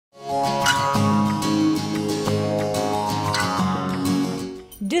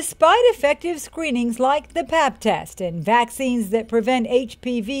Despite effective screenings like the Pap test and vaccines that prevent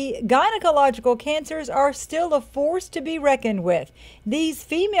HPV, gynecological cancers are still a force to be reckoned with. These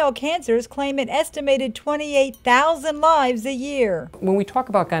female cancers claim an estimated 28,000 lives a year. When we talk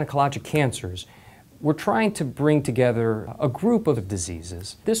about gynecologic cancers, we're trying to bring together a group of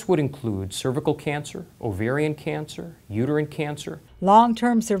diseases. This would include cervical cancer, ovarian cancer, uterine cancer.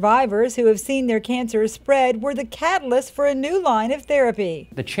 Long-term survivors who have seen their cancers spread were the catalyst for a new line of therapy.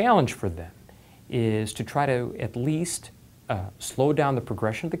 The challenge for them is to try to at least slow down the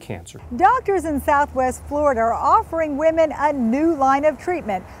progression of the cancer. Doctors in Southwest Florida are offering women a new line of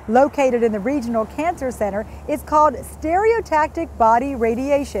treatment. Located in the Regional Cancer Center, it's called Stereotactic Body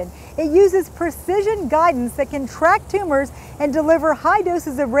Radiation. It uses precision guidance that can track tumors and deliver high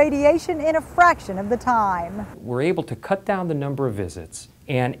doses of radiation in a fraction of the time. We're able to cut down the number of visits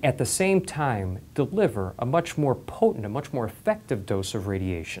and at the same time deliver a much more potent, a much more effective dose of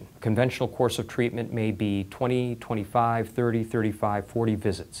radiation. A conventional course of treatment may be 20, 25, 30, 35, 40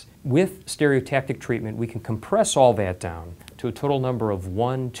 visits. With stereotactic treatment, we can compress all that down to a total number of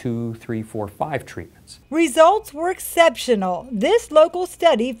 1, 2, 3, 4, 5 treatments. Results were exceptional. This local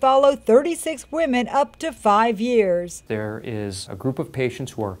study followed 36 women up to 5 years. There is a group of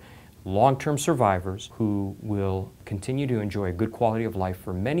patients who are long-term survivors who will continue to enjoy a good quality of life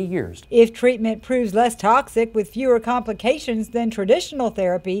for many years. If treatment proves less toxic with fewer complications than traditional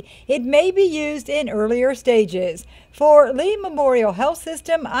therapy, it may be used in earlier stages. For Lee Memorial Health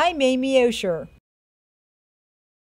System, I'm Amy Osher.